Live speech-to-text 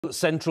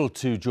Central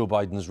to Joe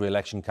Biden's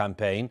re-election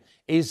campaign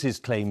is his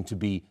claim to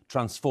be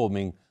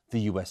transforming the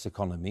US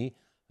economy,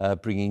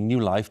 bringing new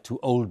life to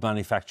old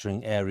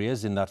manufacturing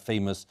areas in that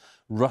famous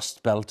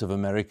Rust Belt of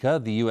America.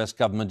 The US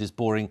government is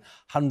pouring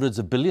hundreds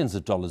of billions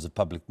of dollars of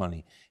public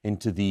money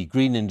into the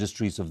green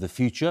industries of the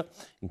future,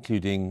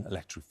 including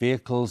electric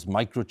vehicles,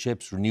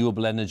 microchips,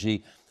 renewable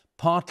energy,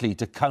 partly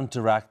to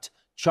counteract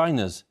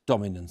China's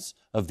dominance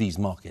of these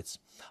markets.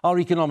 Our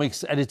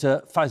economics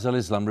editor Faisal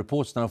Islam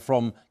reports now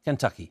from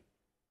Kentucky.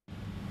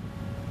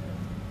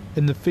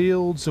 In the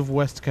fields of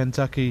West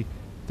Kentucky,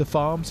 the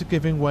farms are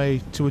giving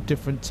way to a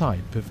different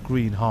type of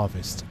green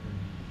harvest.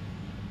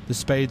 The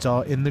spades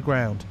are in the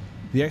ground,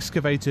 the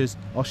excavators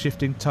are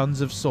shifting tons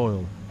of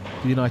soil.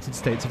 The United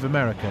States of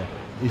America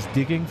is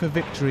digging for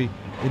victory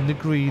in the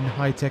green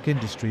high-tech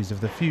industries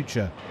of the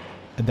future,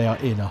 and they are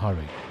in a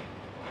hurry.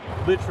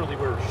 Literally,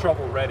 we're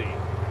shovel ready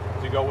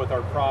to go with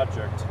our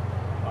project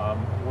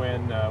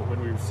when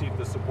we received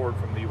the support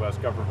from the U.S.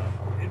 government.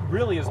 It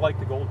really is like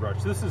the gold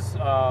rush. This is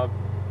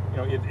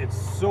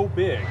it's so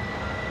big.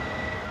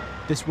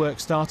 This work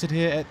started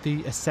here at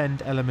the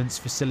Ascend Elements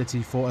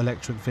facility for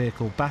electric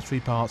vehicle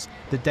battery parts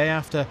the day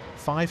after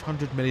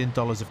 $500 million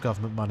of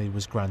government money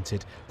was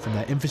granted from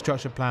their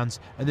infrastructure plans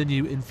and the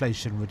new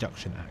Inflation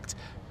Reduction Act.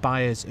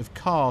 Buyers of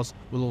cars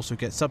will also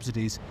get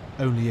subsidies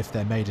only if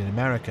they're made in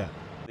America.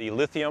 The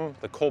lithium,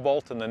 the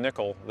cobalt and the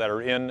nickel that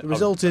are in... The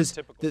result is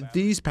that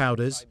these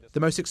powders,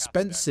 the most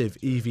expensive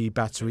EV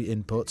battery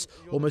inputs,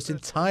 almost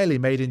entirely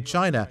made in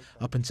China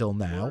up until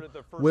now,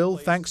 will,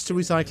 thanks to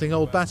recycling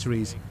old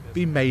batteries,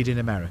 be made in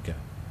America.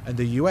 And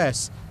the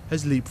US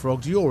has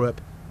leapfrogged Europe,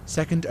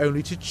 second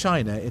only to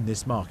China in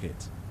this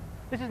market.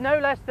 This is no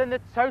less than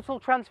the total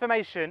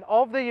transformation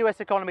of the US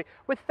economy,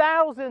 with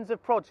thousands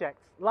of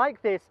projects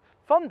like this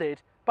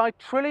funded by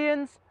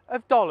trillions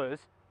of dollars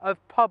of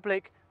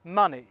public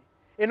money,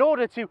 in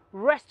order to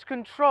wrest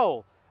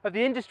control of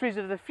the industries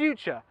of the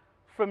future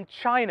from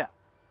China.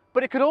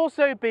 But it could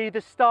also be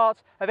the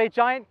start of a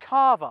giant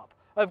carve-up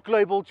of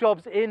global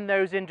jobs in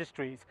those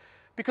industries,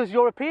 because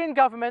European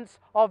governments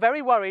are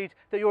very worried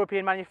that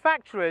European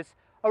manufacturers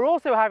are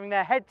also having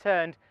their head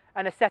turned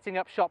and are setting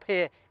up shop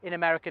here in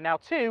America now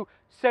too,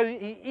 so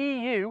the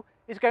EU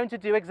is going to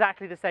do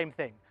exactly the same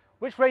thing,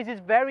 which raises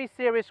very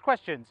serious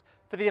questions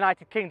for the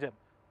United Kingdom,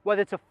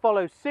 whether to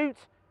follow suit,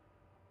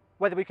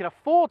 whether we can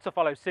afford to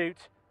follow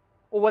suit,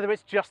 or whether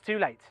it's just too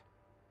late.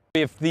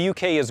 If the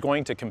UK is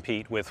going to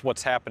compete with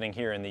what's happening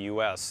here in the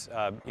US,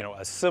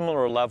 a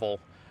similar level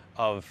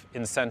of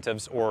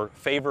incentives or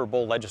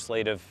favorable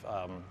legislative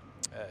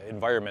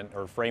environment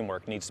or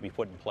framework needs to be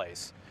put in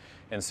place.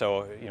 And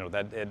so,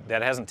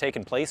 that hasn't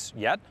taken place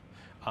yet,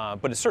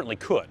 but it certainly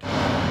could.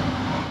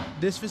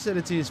 This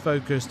facility is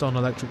focused on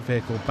electric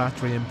vehicle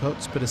battery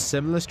inputs, but a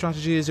similar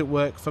strategy is at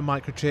work for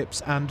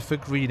microchips and for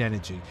green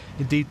energy.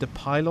 Indeed, the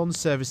pylon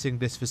servicing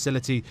this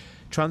facility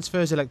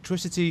transfers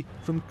electricity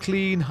from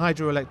clean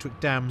hydroelectric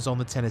dams on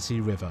the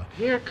Tennessee River.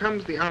 Here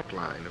comes the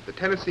outline of the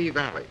Tennessee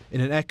Valley. In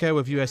an echo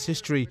of US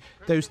history,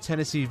 those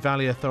Tennessee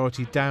Valley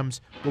Authority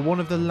dams were one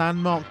of the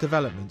landmark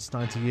developments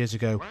 90 years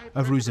ago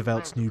of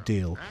Roosevelt's New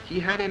Deal. He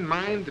had in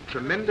mind the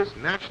tremendous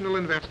national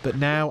investment. But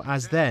now,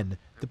 as then,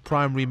 the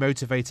primary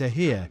motivator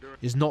here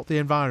is not the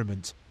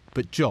environment,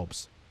 but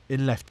jobs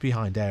in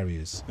left-behind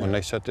areas. When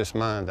they shut this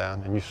mine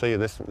down, and you see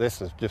this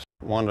is just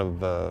one of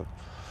the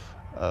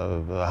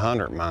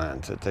 100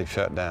 mines that they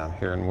shut down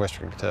here in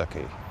western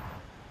Kentucky.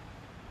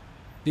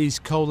 These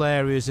coal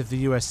areas of the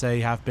USA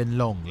have been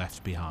long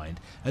left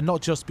behind, and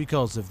not just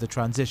because of the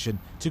transition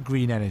to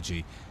green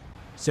energy.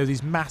 So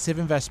these massive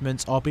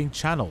investments are being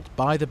channeled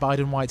by the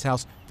Biden White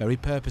House very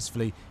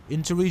purposefully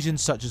into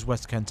regions such as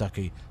West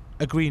Kentucky,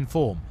 a green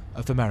form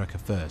of America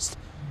First.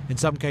 In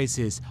some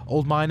cases,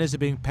 old miners are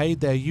being paid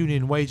their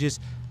union wages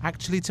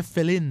actually to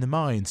fill in the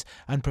mines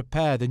and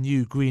prepare the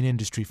new green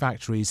industry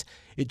factories.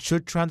 It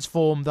should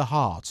transform the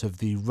heart of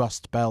the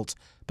Rust Belt,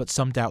 but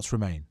some doubts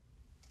remain.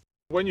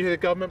 When you hear the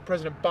government,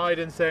 President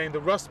Biden saying the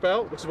Rust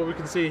Belt, which is what we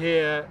can see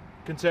here,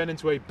 can turn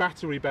into a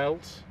battery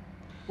belt,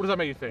 what does that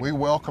make you think? We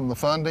welcome the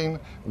funding,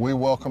 we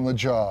welcome the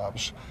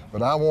jobs,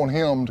 but I want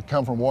him to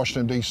come from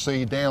Washington,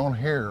 D.C. down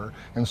here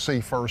and see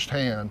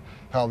firsthand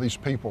how these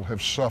people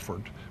have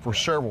suffered for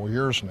several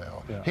years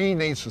now. Yeah. He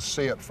needs to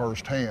see it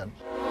firsthand.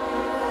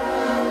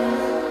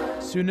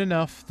 Soon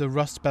enough, the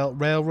Rust Belt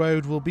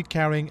Railroad will be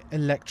carrying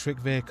electric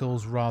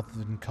vehicles rather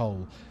than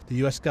coal. The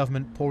US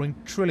government pouring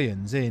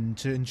trillions in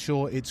to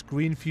ensure its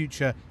green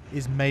future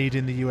is made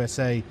in the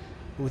USA,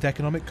 but with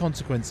economic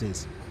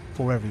consequences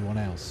for everyone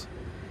else.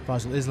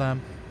 Faisal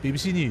Islam,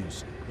 BBC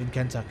News in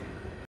Kentucky.